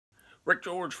Rick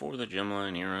George for the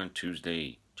Gemline here on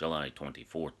Tuesday, July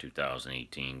 24th,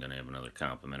 2018. Going to have another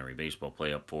complimentary baseball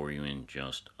play up for you in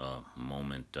just a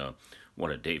moment.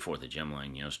 What a day for the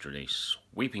Gemline yesterday.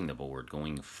 Sweeping the board,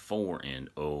 going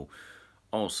 4-0.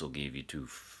 Also gave you two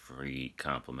free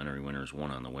complimentary winners,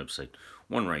 one on the website,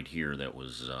 one right here that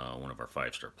was one of our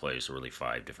five-star plays, so really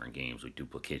 5 different games. We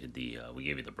duplicated we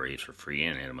gave you the Braves for free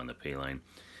and had them on the pay line.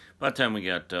 By the time we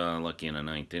got lucky in the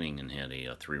ninth inning and had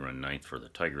a 3-run ninth for the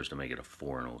Tigers to make it a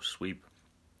 4-0 sweep.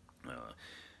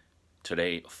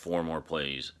 Today, 4 more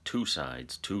plays, 2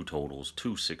 sides, 2 totals,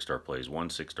 2 6-star plays, 1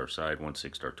 6-star side, 1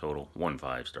 6-star total, 1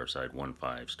 5-star side, 1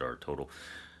 5-star total.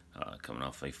 Coming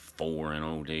off a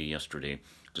 4-0 day yesterday.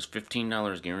 Just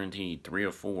 $15 guaranteed, 3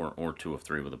 of 4 or 2 of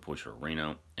 3 with a push or rain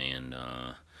out, and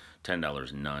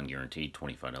 $10 non-guaranteed,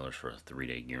 $25 for a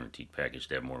 3-day guaranteed package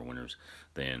to have more winners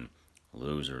than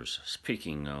losers.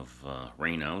 Speaking of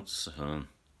rainouts,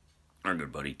 our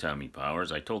good buddy Tommy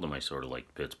Powers, I told him I sort of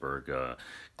liked Pittsburgh.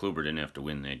 Kluber didn't have to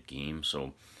win that game,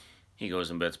 so he goes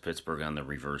and bets Pittsburgh on the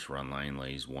reverse run line,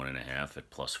 lays 1.5 at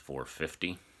plus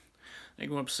 450. They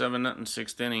go up 7-0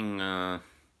 6th inning. I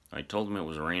told him it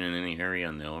was raining in the area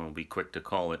and they'll be quick to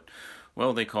call it.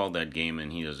 Well, they called that game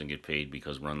and he doesn't get paid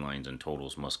because run lines and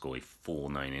totals must go a full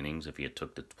 9 innings. If he had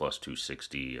took the plus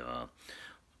 260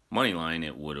 money line,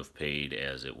 it would have paid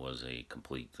as it was a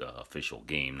complete official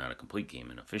game. Not a complete game,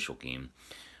 an official game.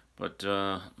 But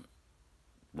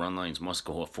run lines must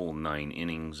go a full 9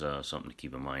 innings, something to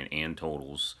keep in mind, and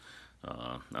totals.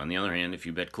 On the other hand, if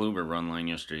you bet Kluber run line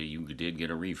yesterday, you did get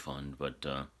a refund, but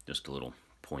just a little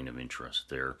point of interest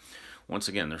there. Once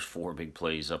again, there's 4 big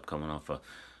plays up coming off a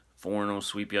 4-0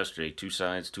 sweep yesterday, 2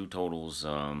 sides, 2 totals.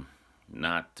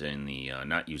 Not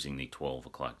using the 12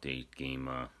 o'clock day game.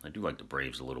 I do like the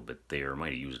Braves a little bit there.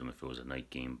 Might have used them if it was a night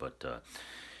game, but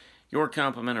your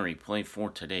complimentary play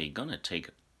for today, gonna take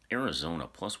Arizona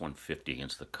plus 150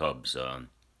 against the Cubs.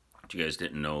 If you guys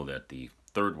didn't know that the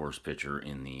third worst pitcher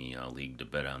in the league to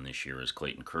bet on this year is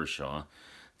Clayton Kershaw.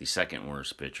 The second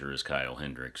worst pitcher is Kyle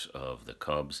Hendricks of the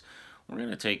Cubs. We're going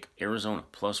to take Arizona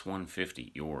plus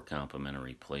 150, your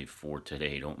complimentary play for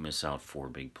today. Don't miss out 4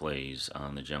 big plays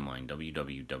on the Gemline,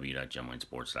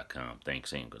 www.gemlinesports.com.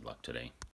 Thanks and good luck today.